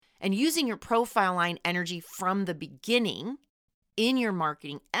And using your profile line energy from the beginning in your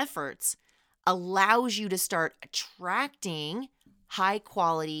marketing efforts allows you to start attracting high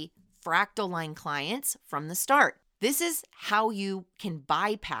quality fractal line clients from the start. This is how you can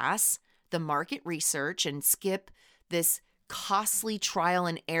bypass the market research and skip this costly trial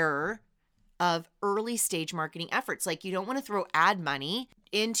and error of early stage marketing efforts. Like, you don't want to throw ad money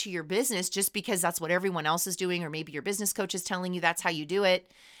into your business just because that's what everyone else is doing, or maybe your business coach is telling you that's how you do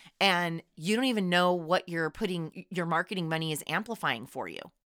it, and you don't even know what your marketing money is amplifying for you.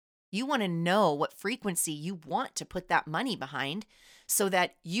 You want to know what frequency you want to put that money behind so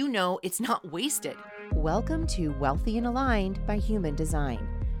that you know it's not wasted. Welcome to Wealthy and Aligned by Human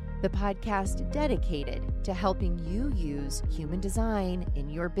Design, the podcast dedicated to helping you use human design in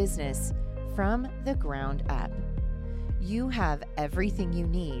your business from the ground up. You have everything you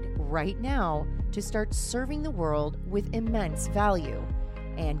need right now to start serving the world with immense value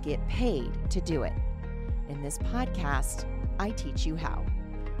and get paid to do it. In this podcast, I teach you how.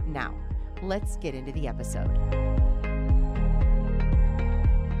 Now, let's get into the episode.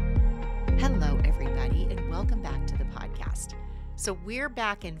 Hello, everybody, and welcome back to the podcast. So we're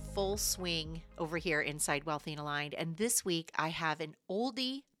back in full swing over here inside Wealthy and Aligned, and this week I have an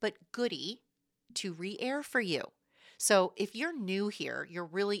oldie but goodie to re-air for you. So if you're new here, you're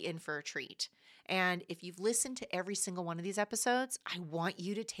really in for a treat. And if you've listened to every single one of these episodes, I want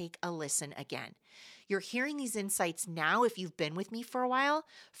you to take a listen again. You're hearing these insights now, if you've been with me for a while,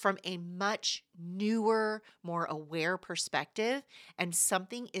 from a much newer, more aware perspective, and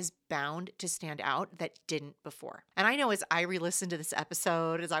something is bound to stand out that didn't before. And I know as I re-listened to this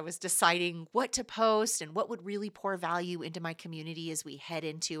episode, as I was deciding what to post and what would really pour value into my community as we head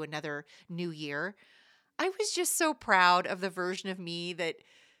into another new year, I was just so proud of the version of me that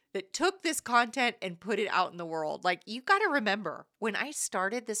took this content and put it out in the world. Like, you got to remember, when I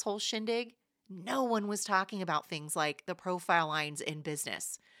started this whole shindig, no one was talking about things like the profile lines in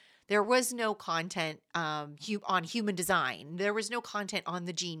business. There was no content on human design. There was no content on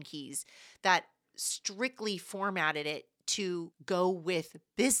the gene keys that strictly formatted it to go with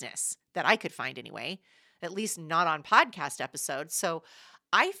business that I could find anyway, at least not on podcast episodes. So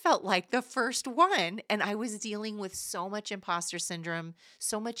I felt like the first one, and I was dealing with so much imposter syndrome,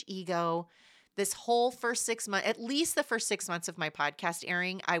 so much ego. This whole first 6 months, at least the first 6 months of my podcast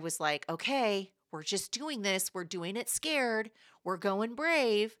airing, I was like, okay, we're just doing this. We're doing it scared. We're going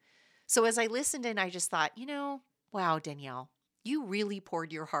brave. So as I listened in, I just thought, wow, Danielle, you really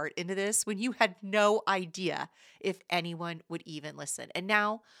poured your heart into this when you had no idea if anyone would even listen. And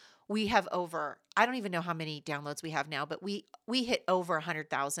now we have over, I don't even know how many downloads we have now, but we hit over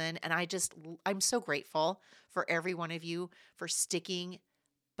 100,000. And I'm so grateful for every one of you for sticking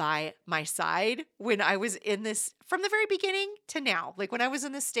by my side when I was in this from the very beginning to now. Like, when I was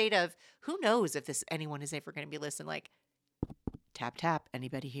in this state of, who knows if anyone is ever going to be listening, like, tap, tap,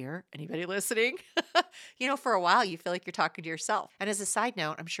 anybody here? Anybody listening? For a while, you feel like you're talking to yourself. And as a side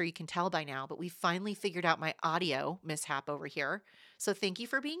note, I'm sure you can tell by now, but we finally figured out my audio mishap over here. So thank you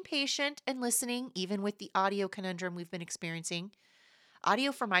for being patient and listening, even with the audio conundrum we've been experiencing.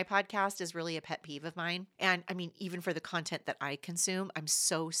 Audio for my podcast is really a pet peeve of mine. And I mean, even for the content that I consume, I'm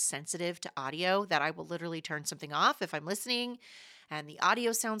so sensitive to audio that I will literally turn something off if I'm listening and the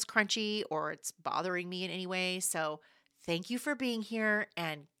audio sounds crunchy or it's bothering me in any way. So thank you for being here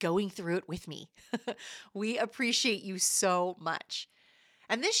and going through it with me. We appreciate you so much.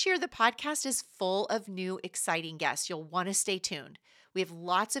 And this year, the podcast is full of new, exciting guests. You'll want to stay tuned. We have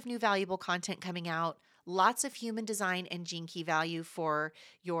lots of new valuable content coming out, lots of human design and gene key value for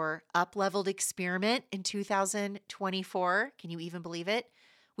your up-leveled experiment in 2024. Can you even believe it?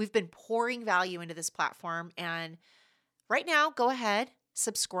 We've been pouring value into this platform. And right now, go ahead,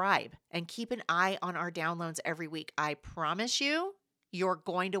 subscribe, and keep an eye on our downloads every week. I promise you're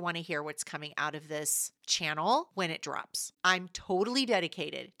going to want to hear what's coming out of this channel when it drops. I'm totally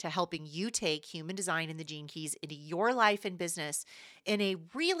dedicated to helping you take human design and the gene keys into your life and business in a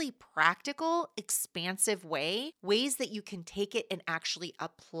really practical, expansive way, ways that you can take it and actually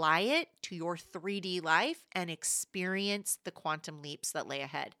apply it to your 3D life and experience the quantum leaps that lay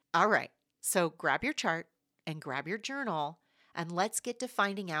ahead. All right, so grab your chart and grab your journal, and let's get to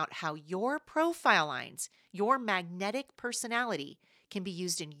finding out how your profile lines, your magnetic personality, can be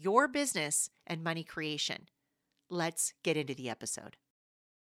used in your business and money creation. Let's get into the episode.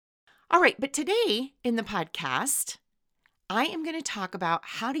 All right, but today in the podcast, I am going to talk about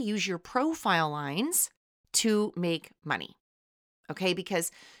how to use your profile lines to make money. Okay, because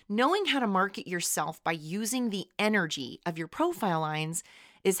knowing how to market yourself by using the energy of your profile lines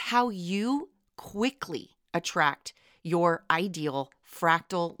is how you quickly attract your ideal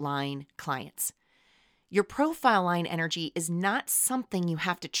fractal line clients. Your profile line energy is not something you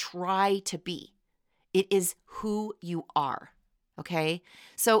have to try to be. It is who you are, okay?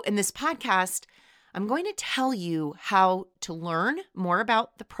 So in this podcast, I'm going to tell you how to learn more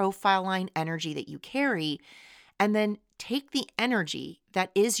about the profile line energy that you carry, and then take the energy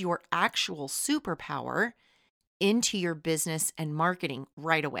that is your actual superpower into your business and marketing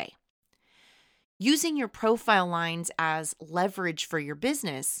right away. Using your profile lines as leverage for your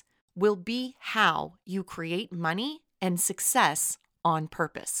business will be how you create money and success on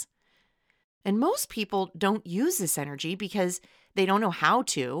purpose. And most people don't use this energy because they don't know how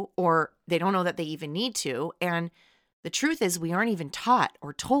to, or they don't know that they even need to. And the truth is, we aren't even taught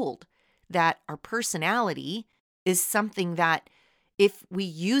or told that our personality is something that if we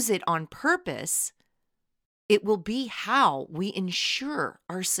use it on purpose, it will be how we ensure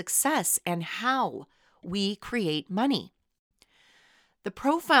our success and how we create money. The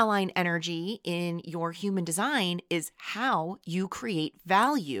profile line energy in your human design is how you create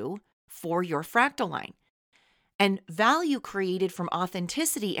value for your fractal line. And value created from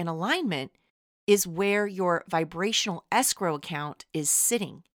authenticity and alignment is where your vibrational escrow account is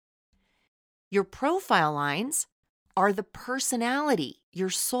sitting. Your profile lines are the personality your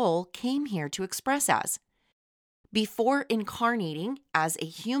soul came here to express as. Before incarnating as a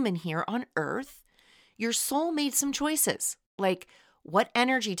human here on Earth, your soul made some choices, like what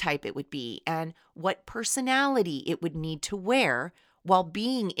energy type it would be and what personality it would need to wear while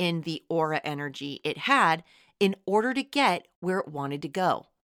being in the aura energy it had in order to get where it wanted to go.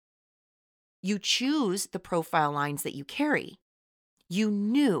 You choose the profile lines that you carry. You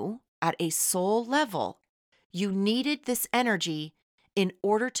knew at a soul level you needed this energy in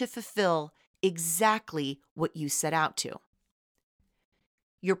order to fulfill exactly what you set out to.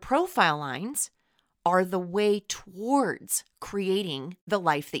 Your profile lines are the way towards creating the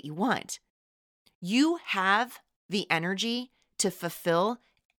life that you want. You have the energy to fulfill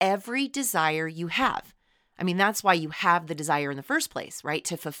every desire you have. I mean, that's why you have the desire in the first place, right?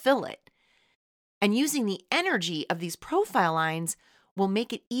 To fulfill it. And using the energy of these profile lines will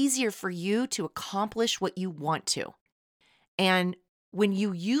make it easier for you to accomplish what you want to. And when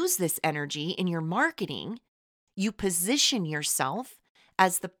you use this energy in your marketing, you position yourself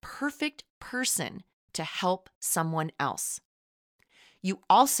as the perfect person to help someone else. You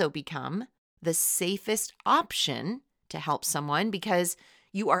also become the safest option to help someone because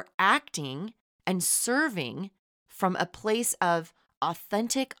you are acting and serving from a place of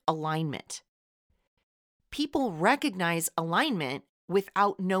authentic alignment. People recognize alignment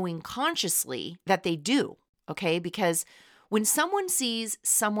without knowing consciously that they do, okay? Because when someone sees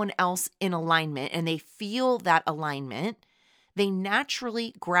someone else in alignment and they feel that alignment, they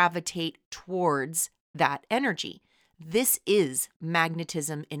naturally gravitate towards that energy. This is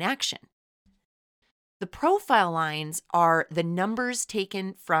magnetism in action. The profile lines are the numbers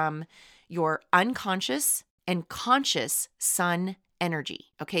taken from your unconscious and conscious sun energy.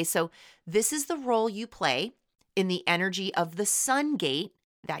 Okay, so this is the role you play in the energy of the sun gate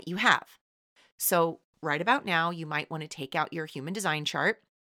that you have. So right about now, you might want to take out your human design chart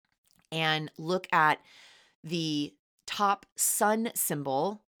and look at the top sun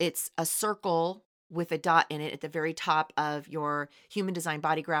symbol. It's a circle with a dot in it at the very top of your human design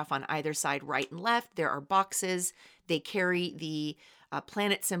body graph on either side, right and left. There are boxes. They carry the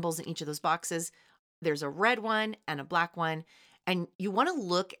planet symbols in each of those boxes. There's a red one and a black one. And you want to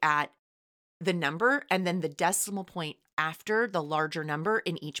look at the number and then the decimal point after the larger number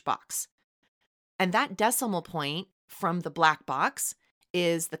in each box. And that decimal point from the black box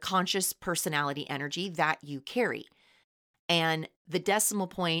is the conscious personality energy that you carry. And the decimal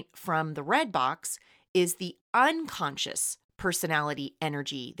point from the red box is the unconscious personality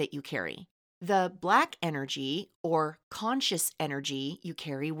energy that you carry. The black energy or conscious energy you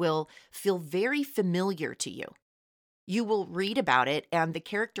carry will feel very familiar to you. You will read about it and the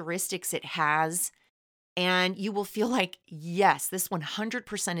characteristics it has, and you will feel like, yes, this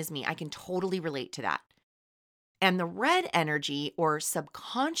 100% is me. I can totally relate to that. And the red energy or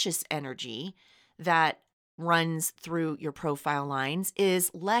subconscious energy that runs through your profile lines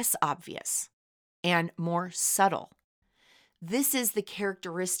is less obvious and more subtle. This is the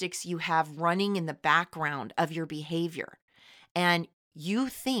characteristics you have running in the background of your behavior. And you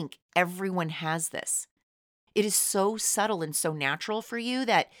think everyone has this. It is so subtle and so natural for you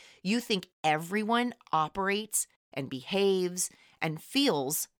that you think everyone operates and behaves and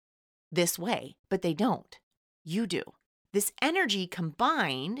feels this way, but they don't. You do. This energy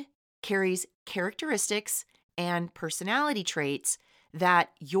combined carries characteristics and personality traits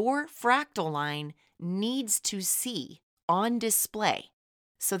that your fractal line needs to see on display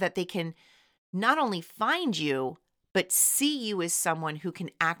so that they can not only find you, but see you as someone who can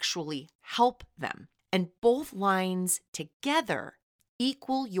actually help them. And both lines together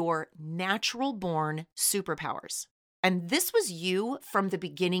equal your natural born superpowers. And this was you from the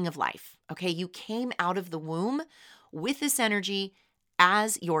beginning of life, okay? You came out of the womb with this energy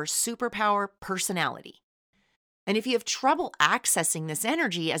as your superpower personality. And if you have trouble accessing this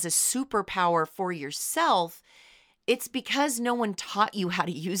energy as a superpower for yourself, it's because no one taught you how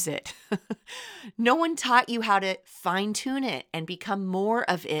to use it. No one taught you how to fine-tune it and become more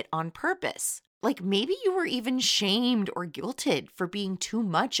of it on purpose. Like maybe you were even shamed or guilted for being too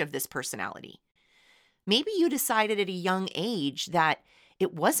much of this personality. Maybe you decided at a young age that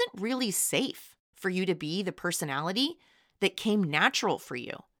it wasn't really safe for you to be the personality that came natural for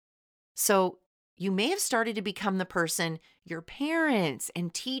you. So you may have started to become the person your parents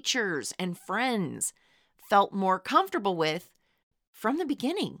and teachers and friends felt more comfortable with from the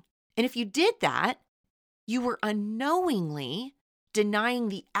beginning. And if you did that, you were unknowingly denying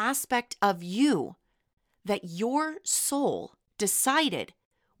the aspect of you that your soul decided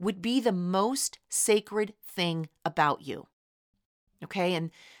would be the most sacred thing about you. Okay,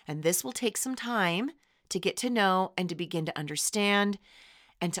 and this will take some time to get to know and to begin to understand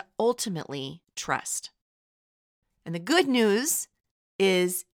and to ultimately trust. And the good news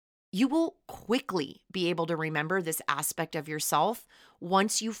is you will quickly be able to remember this aspect of yourself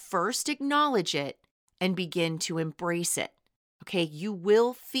once you first acknowledge it and begin to embrace it. Okay, you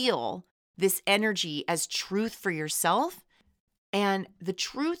will feel this energy as truth for yourself, and the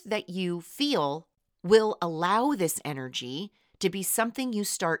truth that you feel will allow this energy to be something you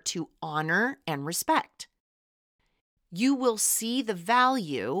start to honor and respect. You will see the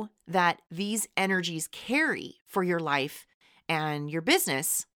value that these energies carry for your life and your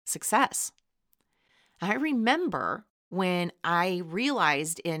business success. I remember when I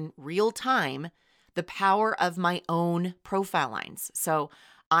realized in real time the power of my own profile lines. So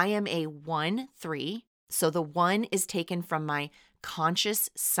I am a 1-3. So the 1 is taken from my conscious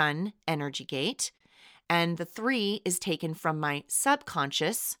sun energy gate, and the 3 is taken from my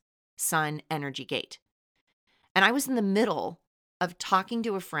subconscious sun energy gate. And I was in the middle of talking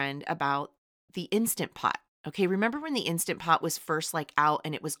to a friend about the Instant Pot. Okay, remember when the Instant Pot was first like out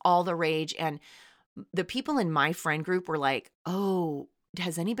and it was all the rage, and the people in my friend group were like, "Oh,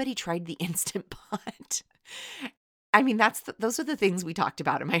 has anybody tried the Instant Pot?" I mean, those are the things we talked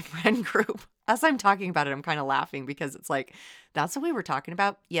about in my friend group. As I'm talking about it, I'm kind of laughing because it's like, that's what we were talking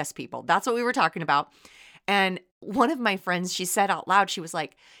about? Yes, people, that's what we were talking about. And one of my friends, she said out loud, she was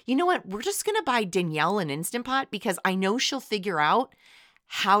like, "You know what? We're just going to buy Danielle an Instant Pot because I know she'll figure out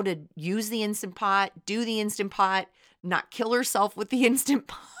how to use the Instant Pot, do the Instant Pot, not kill herself with the Instant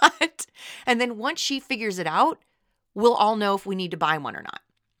Pot. And then once she figures it out, we'll all know if we need to buy one or not."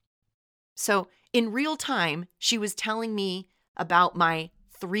 So in real time, she was telling me about my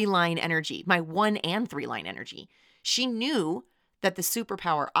 3-line energy, my 1 and 3-line energy. She knew that the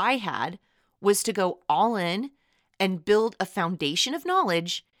superpower I had was to go all in and build a foundation of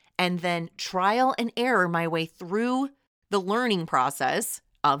knowledge and then trial and error my way through the learning process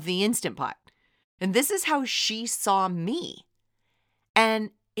of the Instant Pot. And this is how she saw me.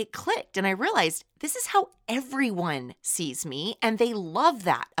 And it clicked, and I realized this is how everyone sees me, and they love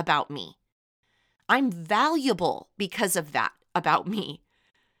that about me. I'm valuable because of that about me.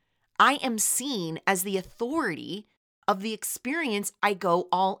 I am seen as the authority of the experience I go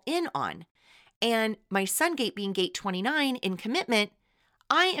all in on. And my sun gate being gate 29 in commitment,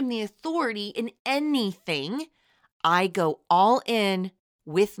 I am the authority in anything I go all in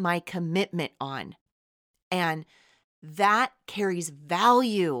with my commitment on. And that carries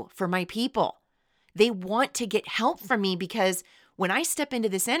value for my people. They want to get help from me because when I step into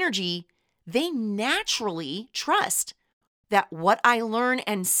this energy, they naturally trust that what I learn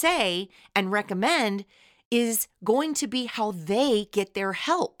and say and recommend is going to be how they get their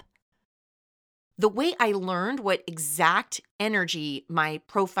help. The way I learned what exact energy my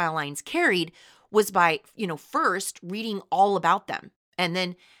profile lines carried was by, first reading all about them and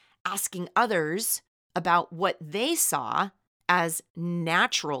then asking others about what they saw as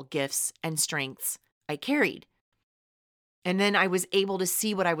natural gifts and strengths I carried. And then I was able to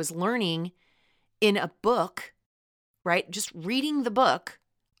see what I was learning in a book, right? Just reading the book,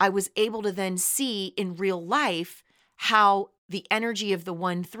 I was able to then see in real life how the energy of the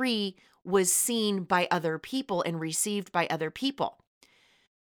 1-3 was seen by other people and received by other people.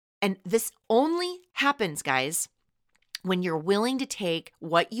 And this only happens, guys, when you're willing to take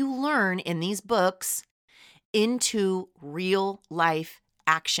what you learn in these books into real life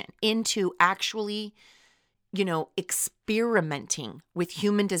action, into actually experimenting with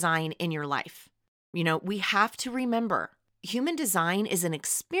human design in your life. We have to remember human design is an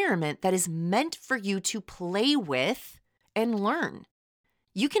experiment that is meant for you to play with and learn.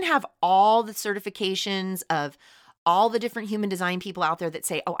 You can have all the certifications of all the different human design people out there that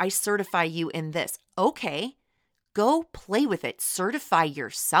say, oh, I certify you in this. Okay, go play with it. Certify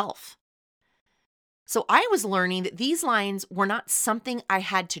yourself. So I was learning that these lines were not something I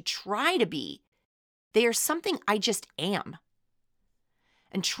had to try to be. They are something I just am.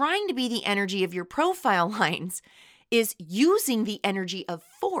 And trying to be the energy of your profile lines is using the energy of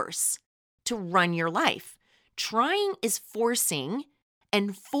force to run your life. Trying is forcing,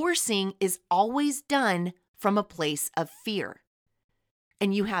 and forcing is always done from a place of fear.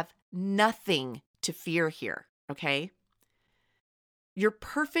 And you have nothing to fear here, okay? Your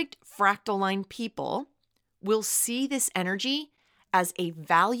perfect fractal line people will see this energy as a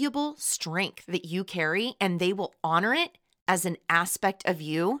valuable strength that you carry, and they will honor it as an aspect of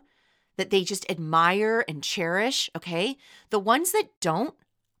you that they just admire and cherish, okay? The ones that don't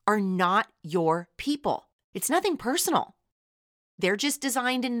are not your people. It's nothing personal. They're just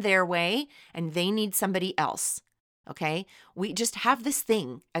designed in their way, and they need somebody else, okay? We just have this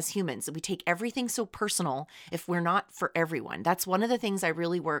thing as humans. We take everything so personal if we're not for everyone. That's one of the things I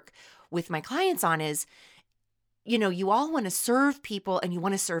really work with my clients on is, you all want to serve people and you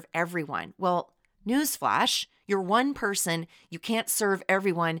want to serve everyone. Well, newsflash, you're one person, you can't serve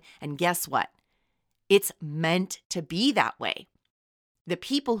everyone, and guess what? It's meant to be that way. The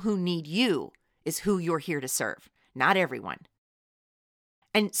people who need you is who you're here to serve, not everyone.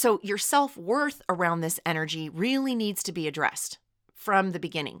 And so your self-worth around this energy really needs to be addressed from the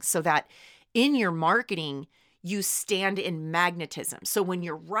beginning so that in your marketing, you stand in magnetism. So when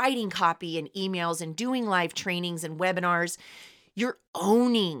you're writing copy and emails and doing live trainings and webinars, you're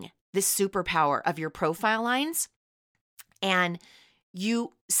owning this superpower of your profile lines, and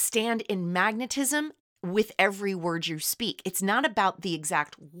you stand in magnetism with every word you speak. It's not about the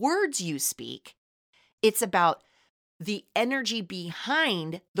exact words you speak. It's about the energy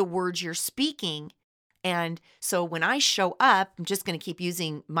behind the words you're speaking. And so when I show up, I'm just going to keep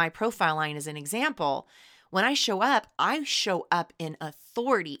using my profile line as an example. When I show up in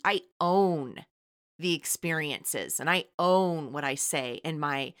authority. I own the experiences and I own what I say in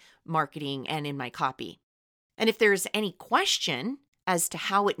my marketing and in my copy. And if there's any question as to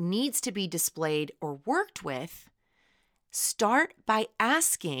how it needs to be displayed or worked with, start by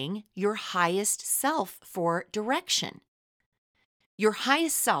asking your highest self for direction. Your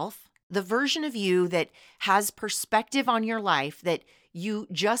highest self, the version of you that has perspective on your life that you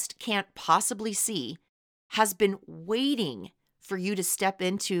just can't possibly see, has been waiting for you to step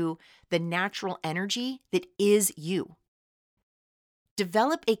into the natural energy that is you.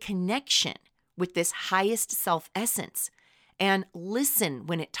 Develop a connection with this highest self essence and listen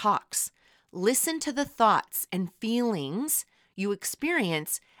when it talks. Listen to the thoughts and feelings you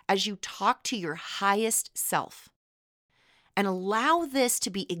experience as you talk to your highest self. And allow this to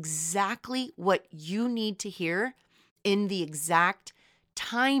be exactly what you need to hear in the exact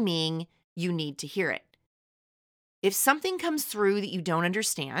timing you need to hear it. If something comes through that you don't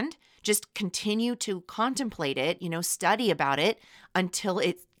understand, just continue to contemplate it, study about it until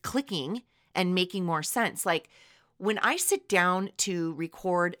it's clicking and making more sense. Like when I sit down to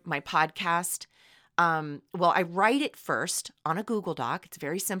record my podcast, I write it first on a Google Doc. It's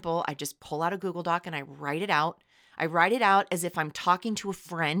very simple. I just pull out a Google Doc and I write it out. I write it out as if I'm talking to a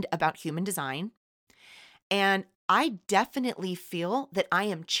friend about human design. And I definitely feel that I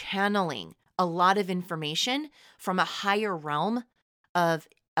am channeling a lot of information from a higher realm of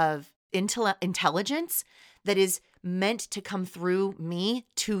intelligence that is meant to come through me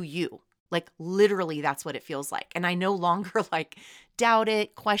to you. Like literally that's what it feels like. And I no longer doubt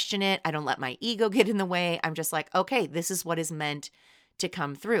it, question it. I don't let my ego get in the way. I'm just like, okay, this is what is meant to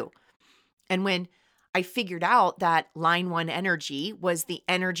come through. And when I figured out that line 1 energy was the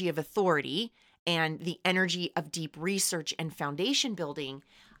energy of authority and the energy of deep research and foundation building,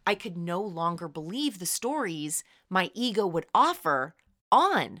 I could no longer believe the stories my ego would offer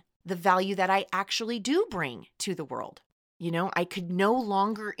on the value that I actually do bring to the world. I could no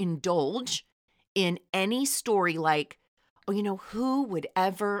longer indulge in any story like, who would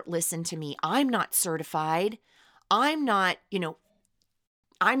ever listen to me? I'm not certified. I'm not the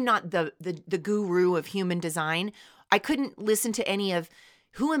guru of human design. I couldn't listen to any of,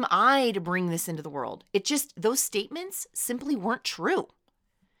 who am I to bring this into the world? Those statements simply weren't true.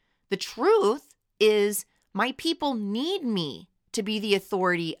 The truth is my people need me to be the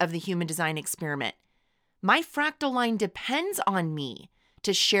authority of the human design experiment. My fractal line depends on me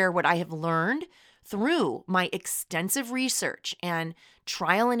to share what I have learned through my extensive research and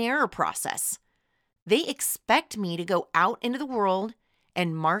trial and error process. They expect me to go out into the world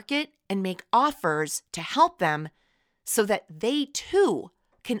and market and make offers to help them so that they too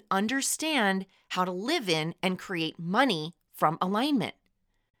can understand how to live in and create money from alignment.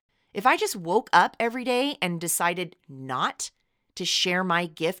 If I just woke up every day and decided not to share my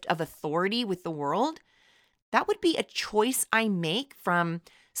gift of authority with the world, that would be a choice I make from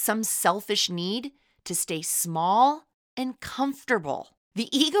some selfish need to stay small and comfortable.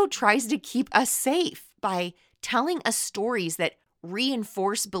 The ego tries to keep us safe by telling us stories that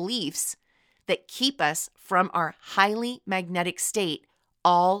reinforce beliefs that keep us from our highly magnetic state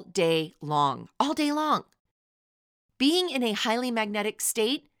all day long. All day long. Being in a highly magnetic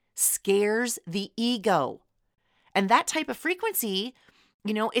state scares the ego. And that type of frequency,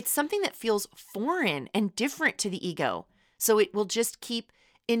 it's something that feels foreign and different to the ego. So it will just keep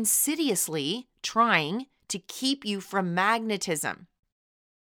insidiously trying to keep you from magnetism.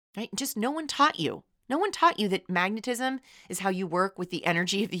 Right? Just no one taught you. No one taught you that magnetism is how you work with the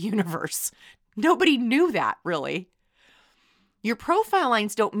energy of the universe. Nobody knew that, really. Your profile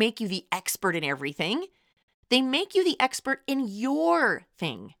lines don't make you the expert in everything. They make you the expert in your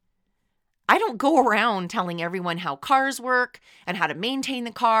thing. I don't go around telling everyone how cars work and how to maintain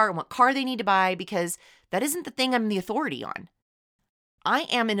the car and what car they need to buy because that isn't the thing I'm the authority on. I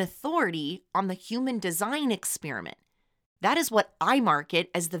am an authority on the human design experiment. That is what I market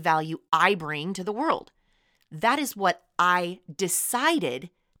as the value I bring to the world. That is what I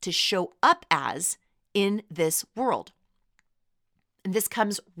decided to show up as in this world. And this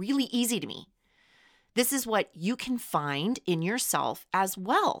comes really easy to me. This is what you can find in yourself as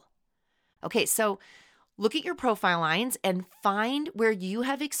well. Okay, so look at your profile lines and find where you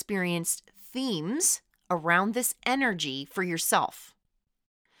have experienced themes around this energy for yourself.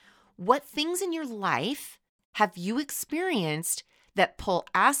 What things in your life have you experienced that pull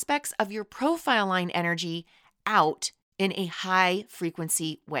aspects of your profile line energy out in a high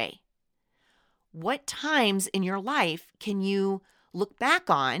frequency way? What times in your life can you look back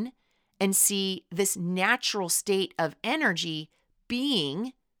on and see this natural state of energy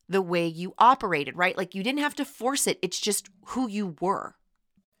being the way you operated, right? Like you didn't have to force it. It's just who you were.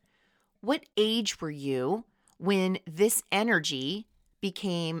 What age were you when this energy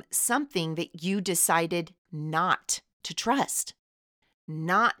became something that you decided not to trust,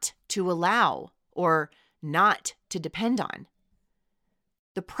 not to allow, or not to depend on?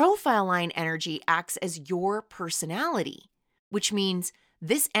 The profile line energy acts as your personality, which means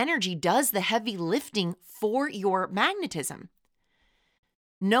this energy does the heavy lifting for your magnetism.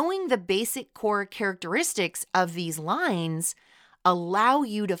 Knowing the basic core characteristics of these lines allow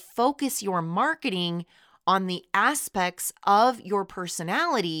you to focus your marketing on the aspects of your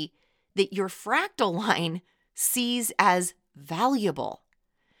personality that your fractal line sees as valuable.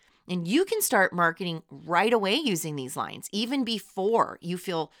 And you can start marketing right away using these lines, even before you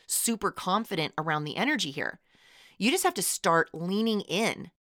feel super confident around the energy here. You just have to start leaning in,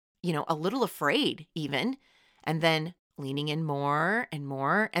 a little afraid even, and then leaning in more and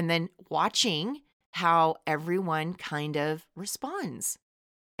more, and then watching how everyone kind of responds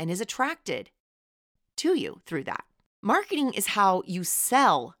and is attracted to you through that. Marketing is how you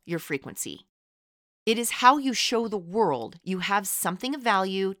sell your frequency. It is how you show the world you have something of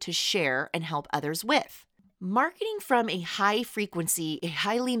value to share and help others with. Marketing from a high frequency, a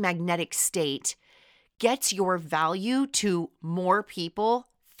highly magnetic state gets your value to more people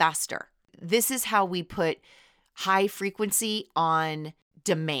faster. This is how we put high frequency on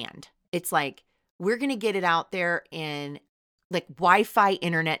demand. It's like, we're going to get it out there in like Wi-Fi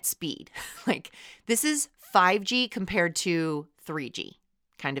internet speed. Like this is 5G compared to 3G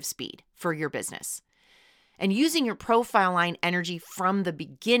kind of speed for your business. And using your profile line energy from the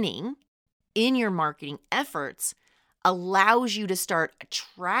beginning in your marketing efforts allows you to start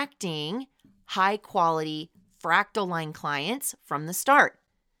attracting high quality fractal line clients from the start.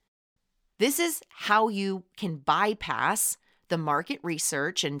 This is how you can bypass the market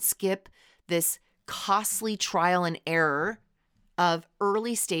research and skip this costly trial and error of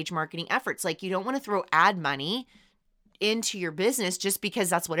early stage marketing efforts. Like you don't want to throw ad money into your business just because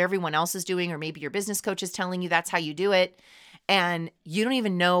that's what everyone else is doing, or maybe your business coach is telling you that's how you do it. And you don't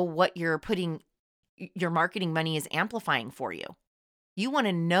even know what you're putting your marketing money is amplifying for you. You want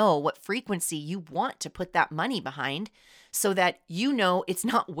to know what frequency you want to put that money behind so that you know it's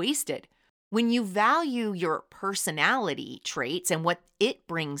not wasted. When you value your personality traits and what it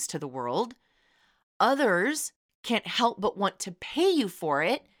brings to the world, others can't help but want to pay you for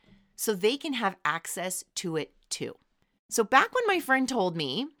it so they can have access to it too. So back when my friend told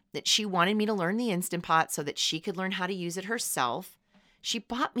me that she wanted me to learn the Instant Pot so that she could learn how to use it herself. She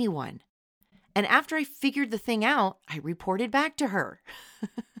bought me one. And after I figured the thing out, I reported back to her.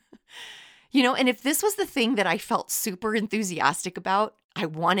 And if this was the thing that I felt super enthusiastic about, I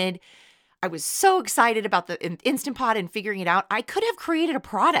was so excited about the Instant Pot and figuring it out, I could have created a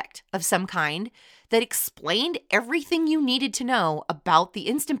product of some kind that explained everything you needed to know about the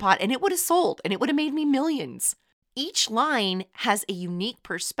Instant Pot, and it would have sold, and it would have made me millions. Each line has a unique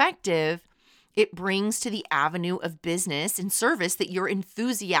perspective it brings to the avenue of business and service that you're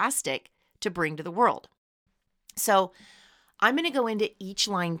enthusiastic to bring to the world. So I'm going to go into each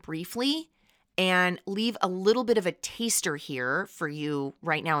line briefly and leave a little bit of a taster here for you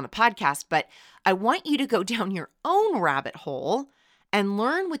right now on the podcast, but I want you to go down your own rabbit hole and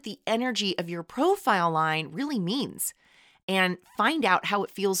learn what the energy of your profile line really means and find out how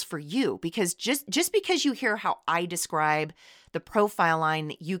it feels for you. Because just because you hear how I describe the profile line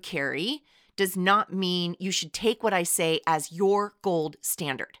that you carry does not mean you should take what I say as your gold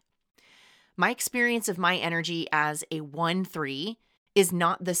standard. My experience of my energy as a 1-3 is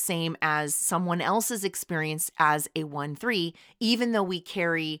not the same as someone else's experience as a 1-3, even though we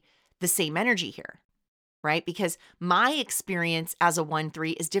carry the same energy here, right? Because my experience as a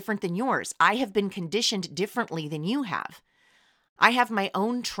 1-3 is different than yours. I have been conditioned differently than you have. I have my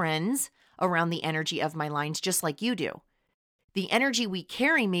own trends around the energy of my lines, just like you do. The energy we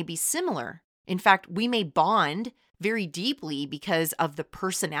carry may be similar. In fact, we may bond very deeply because of the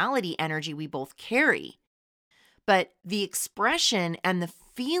personality energy we both carry. But the expression and the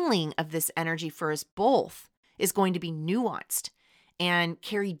feeling of this energy for us both is going to be nuanced and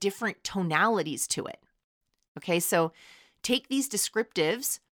carry different tonalities to it. Okay, so take these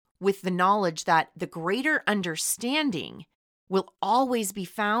descriptives with the knowledge that the greater understanding will always be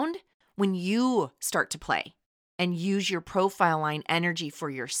found when you start to play and use your profile line energy for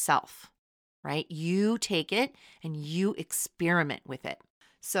yourself, right? You take it and you experiment with it.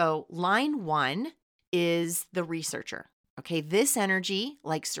 So line 1 is the researcher. Okay, this energy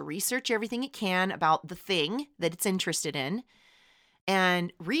likes to research everything it can about the thing that it's interested in.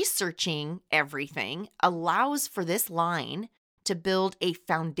 And researching everything allows for this line to build a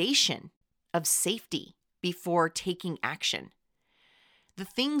foundation of safety before taking action. The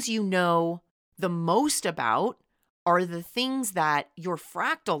things you know the most about are the things that your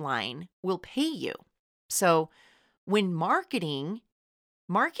fractal line will pay you. So when marketing,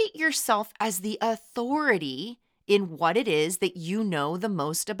 market yourself as the authority in what it is that you know the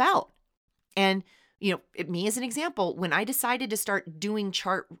most about. And, me as an example, when I decided to start doing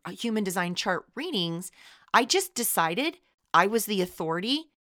human design chart readings, I just decided I was the authority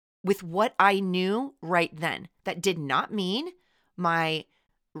with what I knew right then. That did not mean my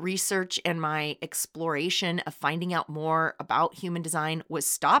research and my exploration of finding out more about human design was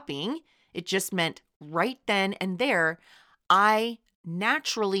stopping. It just meant right then and there, I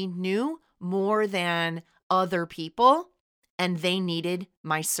naturally knew more than other people, and they needed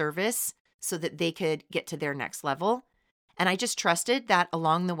my service so that they could get to their next level. And I just trusted that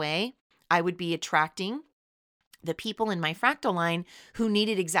along the way, I would be attracting the people in my fractal line who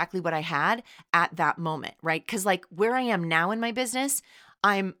needed exactly what I had at that moment, right? Because like where I am now in my business,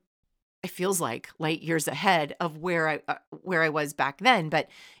 it feels like light years ahead of where I was back then, but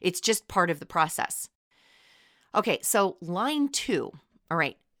it's just part of the process. Okay, so line 2. All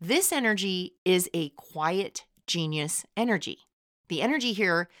right, this energy is a quiet genius energy. The energy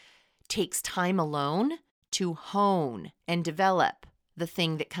here takes time alone to hone and develop the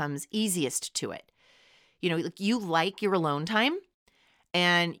thing that comes easiest to it. You like your alone time,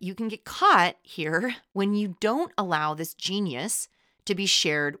 and you can get caught here when you don't allow this genius to be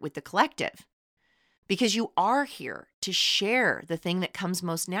shared with the collective, because you are here to share the thing that comes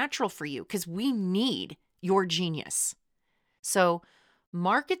most natural for you, because we need your genius. So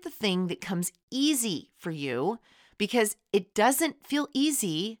market the thing that comes easy for you, because it doesn't feel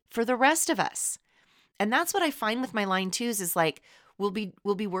easy for the rest of us. And that's what I find with my line 2s is like, we'll be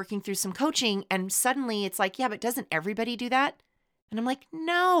working through some coaching, and suddenly it's like, yeah, but doesn't everybody do that? And I'm like,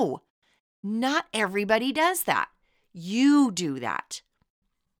 no, not everybody does that. You do that.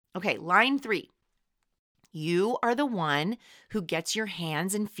 Okay, line 3. You are the one who gets your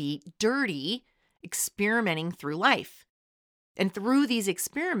hands and feet dirty experimenting through life. And through these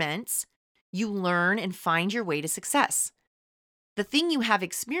experiments, you learn and find your way to success. The thing you have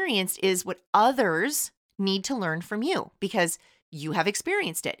experienced is what others need to learn from you, because you have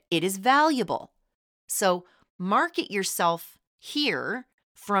experienced it. It is valuable. So market yourself here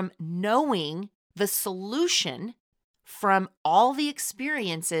from knowing the solution from all the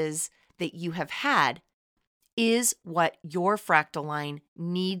experiences that you have had is what your fractal line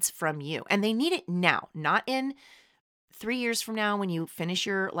needs from you. And they need it now, not in 3 years from now when you finish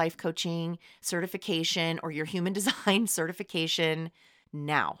your life coaching certification or your human design certification.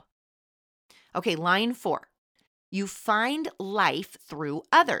 Now. Okay, line 4. You find life through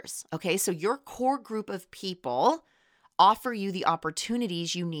others. Okay, so your core group of people offer you the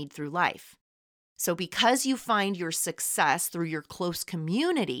opportunities you need through life. So because you find your success through your close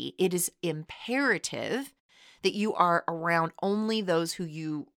community, it is imperative that you are around only those who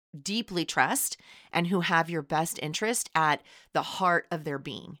you deeply trust and who have your best interest at the heart of their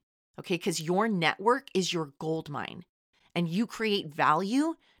being. Okay, because your network is your gold mine and you create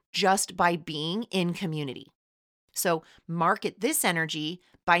value just by being in community. So market this energy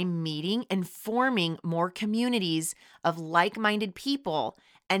by meeting and forming more communities of like-minded people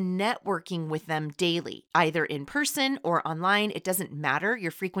and networking with them daily, either in person or online. It doesn't matter.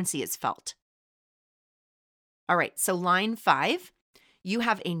 Your frequency is felt. All right, so line 5, you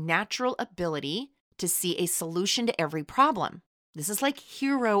have a natural ability to see a solution to every problem. This is like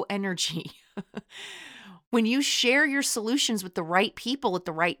hero energy. When you share your solutions with the right people at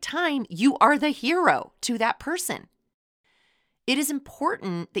the right time, you are the hero to that person. It is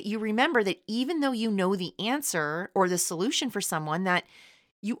important that you remember that even though you know the answer or the solution for someone, that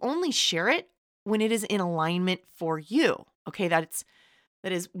you only share it when it is in alignment for you. Okay, that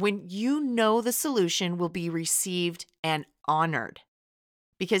is when you know the solution will be received and honored.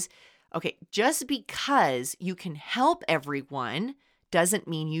 Because, okay, just because you can help everyone doesn't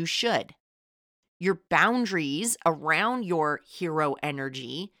mean you should. Your boundaries around your hero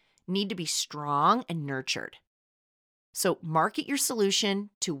energy need to be strong and nurtured. So market your solution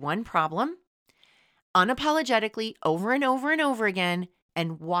to one problem unapologetically over and over and over again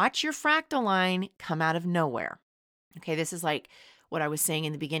and watch your fractal line come out of nowhere. Okay, this is like what I was saying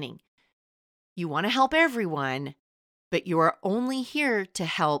in the beginning. You want to help everyone, but you are only here to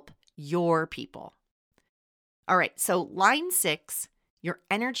help your people. All right, so line 6, your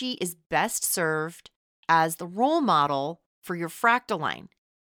energy is best served as the role model for your fractal line.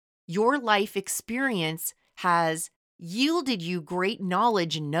 Your life experience has yielded you great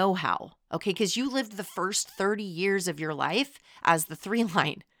knowledge and know-how, okay? Because you lived the first 30 years of your life as the 3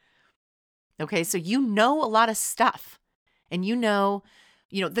 line, okay? So you know a lot of stuff, and you know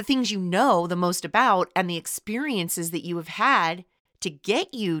the things you know the most about and the experiences that you have had to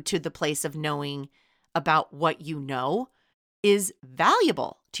get you to the place of knowing about what you know is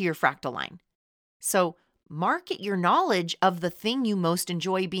valuable to your fractal line. So market your knowledge of the thing you most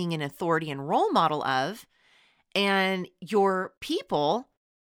enjoy being an authority and role model of, and your people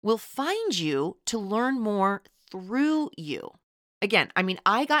will find you to learn more through you. Again,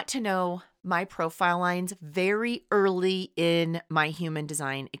 I got to know my profile lines very early in my human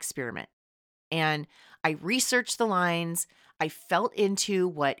design experiment. And I researched the lines. I felt into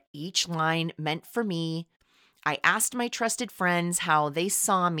what each line meant for me. I asked my trusted friends how they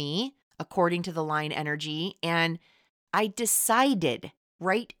saw me according to the line energy. And I decided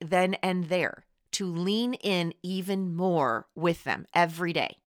right then and there to lean in even more with them every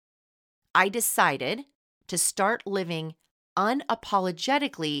day. I decided to start living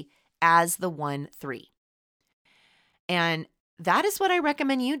unapologetically as the 1-3. And that is what I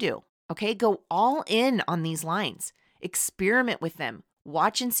recommend you do. Okay, go all in on these lines. Experiment with them.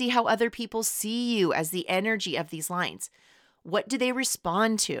 Watch and see how other people see you as the energy of these lines. What do they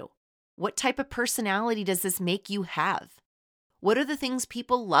respond to? What type of personality does this make you have? What are the things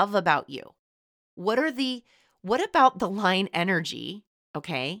people love about you? What about the line energy?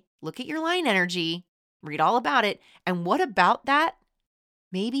 Okay, look at your line energy, read all about it. And what about that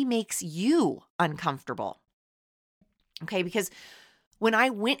maybe makes you uncomfortable? Okay, because when I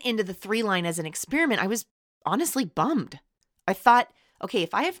went into the 3 line as an experiment, I was honestly bummed. I thought, okay,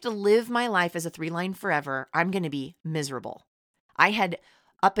 if I have to live my life as a 3 line forever, I'm going to be miserable. I had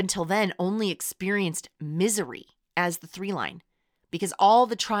up until then only experienced misery as the 3 line because all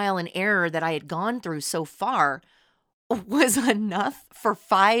the trial and error that I had gone through so far was enough for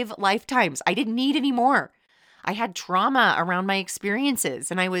 5 lifetimes. I didn't need any more. I had trauma around my experiences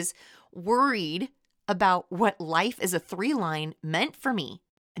and I was worried about what life as a 3 line meant for me.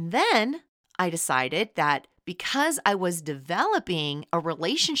 And then I decided that because I was developing a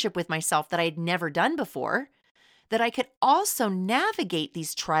relationship with myself that I had never done before, that I could also navigate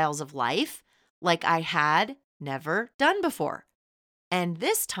these trials of life like I had never done before. And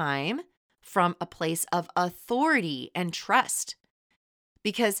this time from a place of authority and trust,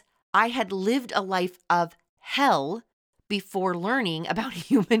 because I had lived a life of hell before learning about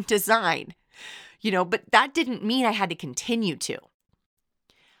human design. But that didn't mean I had to continue to.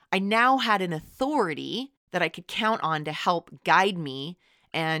 I now had an authority that I could count on to help guide me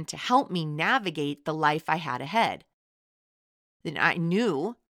and to help me navigate the life I had ahead. Then I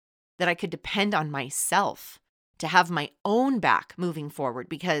knew that I could depend on myself to have my own back moving forward,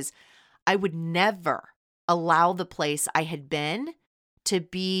 because I would never allow the place I had been to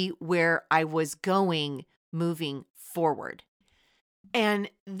be where I was going moving forward. And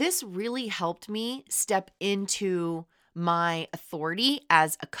this really helped me step into my authority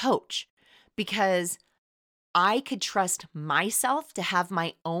as a coach, because I could trust myself to have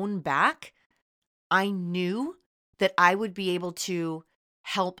my own back. I knew that I would be able to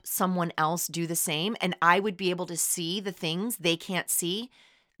help someone else do the same, and I would be able to see the things they can't see.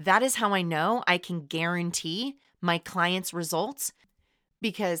 That is how I know I can guarantee my clients' results,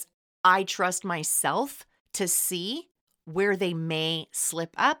 because I trust myself to see where they may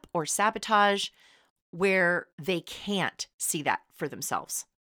slip up or sabotage, where they can't see that for themselves.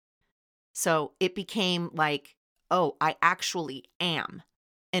 So it became like, oh, I actually am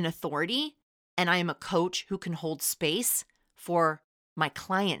an authority, and I am a coach who can hold space for my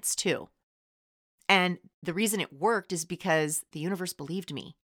clients too. And the reason it worked is because the universe believed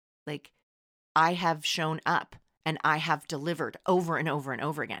me. Like, I have shown up and I have delivered over and over and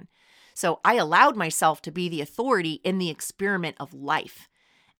over again. So I allowed myself to be the authority in the experiment of life.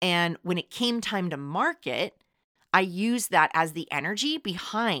 And when it came time to market, I used that as the energy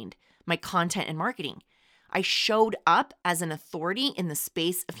behind my content and marketing. I showed up as an authority in the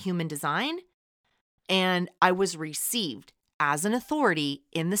space of human design, and I was received as an authority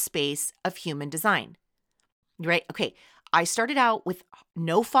in the space of human design. Right? Okay. I started out with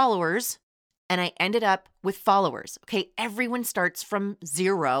no followers and I ended up with followers. Okay. Everyone starts from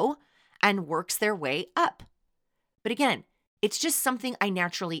zero and works their way up. But again, it's just something I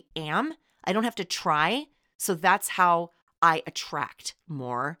naturally am. I don't have to try. So that's how I attract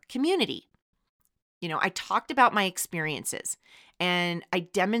more community. I talked about my experiences and I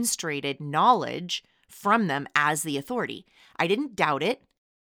demonstrated knowledge from them as the authority. I didn't doubt it.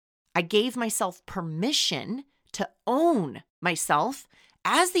 I gave myself permission to own myself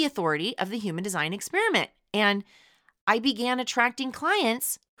as the authority of the human design experiment. And I began attracting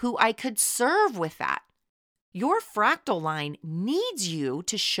clients who I could serve with that. Your fractal line needs you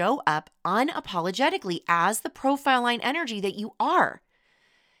to show up unapologetically as the profile line energy that you are.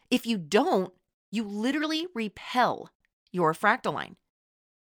 If you don't, you literally repel your fractal line.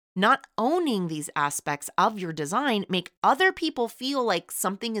 Not owning these aspects of your design make other people feel like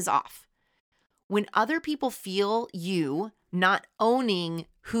something is off. When other people feel you not owning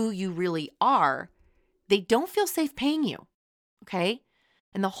who you really are, they don't feel safe paying you, okay?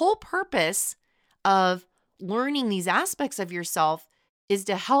 And the whole purpose of learning these aspects of yourself is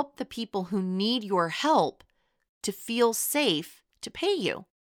to help the people who need your help to feel safe to pay you.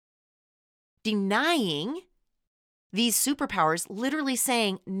 Denying these superpowers, literally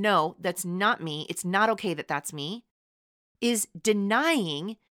saying, no, that's not me, it's not okay that that's me, is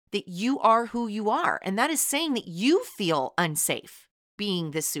denying that you are who you are. And that is saying that you feel unsafe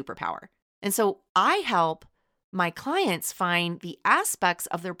being this superpower. And so I help my clients find the aspects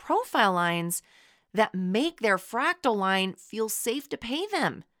of their profile lines that make their fractal line feel safe to pay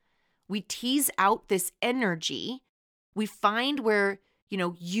them. We tease out this energy. We find where,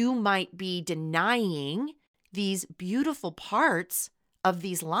 you might be denying these beautiful parts of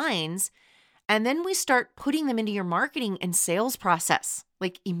these lines. And then we start putting them into your marketing and sales process,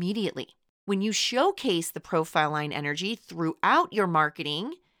 like immediately. When you showcase the profile line energy throughout your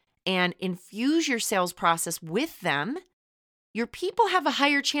marketing and infuse your sales process with them, your people have a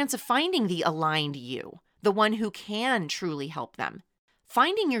higher chance of finding the aligned you, the one who can truly help them.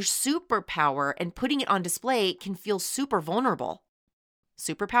 Finding your superpower and putting it on display can feel super vulnerable.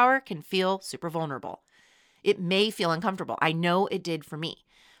 Superpower can feel super vulnerable. It may feel uncomfortable. I know it did for me.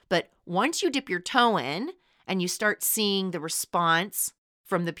 But once you dip your toe in and you start seeing the response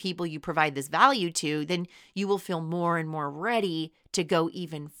from the people you provide this value to, then you will feel more and more ready to go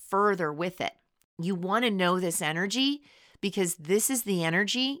even further with it. You want to know this energy because this is the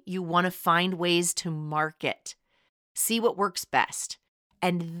energy you want to find ways to market. See what works best.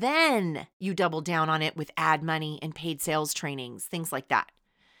 And then you double down on it with ad money and paid sales trainings, things like that.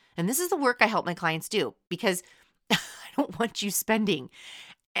 And this is the work I help my clients do, because I don't want you spending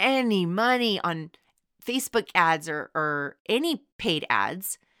any money on Facebook ads or any paid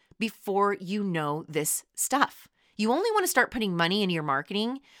ads before you know this stuff. You only want to start putting money into your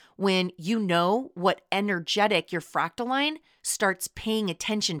marketing when you know what energetic your fractal line starts paying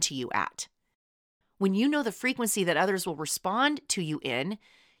attention to you at. When you know the frequency that others will respond to you in,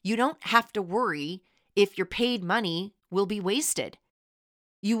 you don't have to worry if your paid money will be wasted.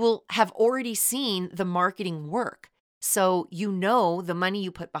 you will have already seen the marketing work. So you know the money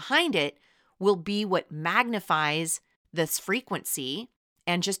you put behind it will be what magnifies this frequency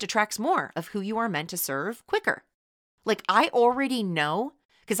and just attracts more of who you are meant to serve quicker. Like I already know,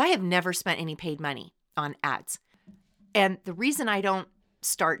 because I have never spent any paid money on ads. And the reason I don't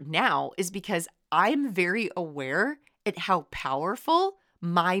start now is because I'm very aware at how powerful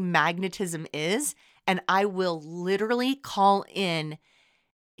my magnetism is. And I will literally call in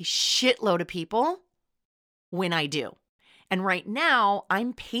a shitload of people when I do. And right now,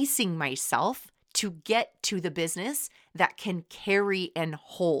 I'm pacing myself to get to the business that can carry and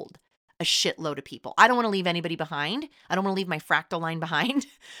hold a shitload of people. I don't want to leave anybody behind. I don't want to leave my fractal line behind.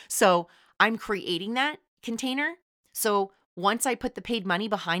 So I'm creating that container. So once I put the paid money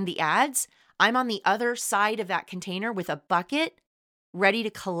behind the ads, I'm on the other side of that container with a bucket ready to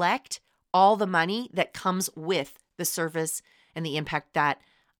collect all the money that comes with the service and the impact that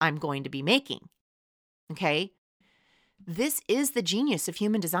I'm going to be making. Okay? This is the genius of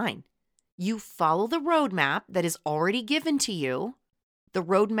human design. You follow the roadmap that is already given to you, the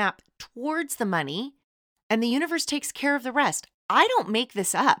roadmap towards the money, and the universe takes care of the rest. I don't make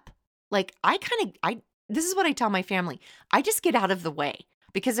this up. Like this is what I tell my family. I just get out of the way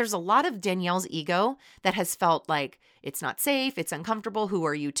because there's a lot of Danielle's ego that has felt like it's not safe, it's uncomfortable. Who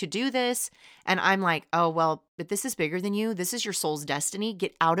are you to do this? And I'm like, oh, well, but this is bigger than you. This is your soul's destiny.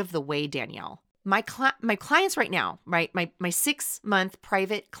 Get out of the way, Danielle. My clients right now, right? My 6-month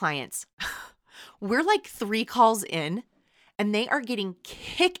private clients, we're like 3 calls in and they are getting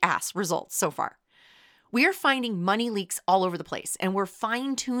kick-ass results so far. We are finding money leaks all over the place and we're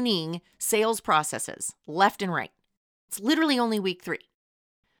fine-tuning sales processes left and right. It's literally only week 3.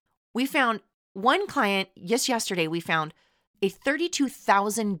 We found one client, yesterday, we found a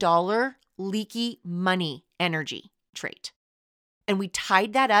 $32,000 leaky money energy trait. And we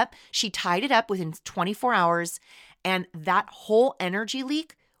tied that up. She tied it up within 24 hours. And that whole energy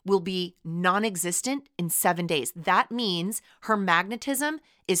leak will be non-existent in 7 days. That means her magnetism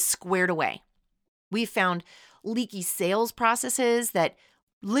is squared away. We found leaky sales processes that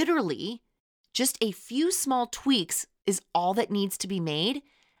literally just a few small tweaks is all that needs to be made.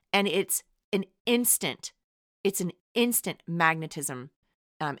 And it's an instant magnetism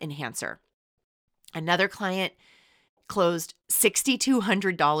enhancer. Another client closed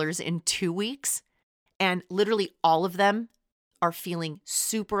 $6,200 in 2 weeks, and literally all of them are feeling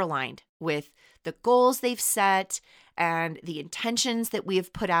super aligned with the goals they've set and the intentions that we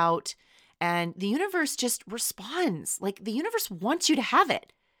have put out, and the universe just responds. Like the universe wants you to have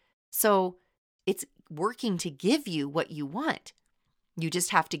it. So it's working to give you what you want. You just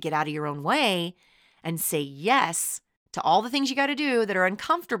have to get out of your own way and say yes to all the things you got to do that are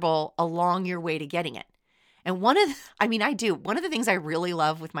uncomfortable along your way to getting it. And one of the things I really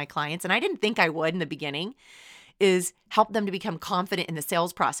love with my clients, and I didn't think I would in the beginning, is help them to become confident in the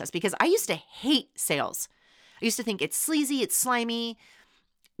sales process, because I used to hate sales. I used to think it's sleazy, it's slimy,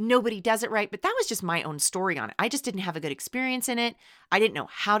 nobody does it right, but that was just my own story on it. I just didn't have a good experience in it. I didn't know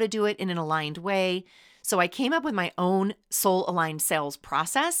how to do it in an aligned way. So I came up with my own soul-aligned sales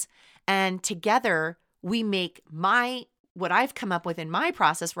process, and together we make what I've come up with in my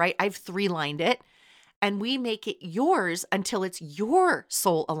process, right? I've 3-lined it, and we make it yours until it's your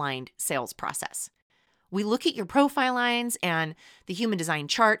soul-aligned sales process. We look at your profile lines and the human design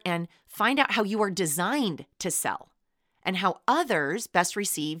chart and find out how you are designed to sell and how others best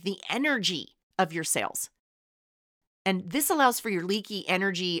receive the energy of your sales. And this allows for your leaky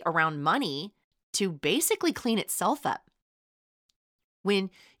energy around money to basically clean itself up. When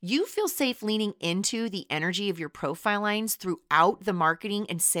you feel safe leaning into the energy of your profile lines throughout the marketing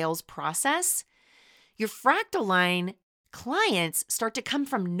and sales process, your fractal line clients start to come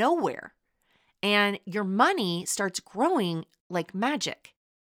from nowhere, and your money starts growing like magic.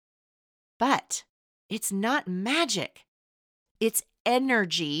 But it's not magic. It's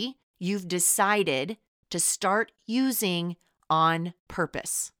energy you've decided to start using on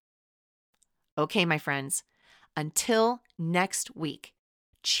purpose. Okay, my friends, until next week,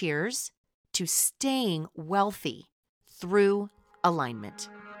 cheers to staying wealthy through alignment.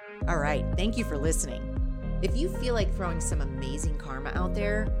 All right, thank you for listening. If you feel like throwing some amazing karma out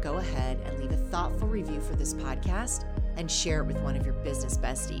there, go ahead and leave a thoughtful review for this podcast and share it with one of your business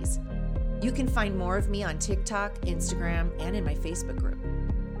besties. You can find more of me on TikTok, Instagram, and in my Facebook group.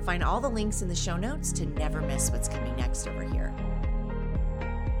 Find all the links in the show notes to never miss what's coming next over here.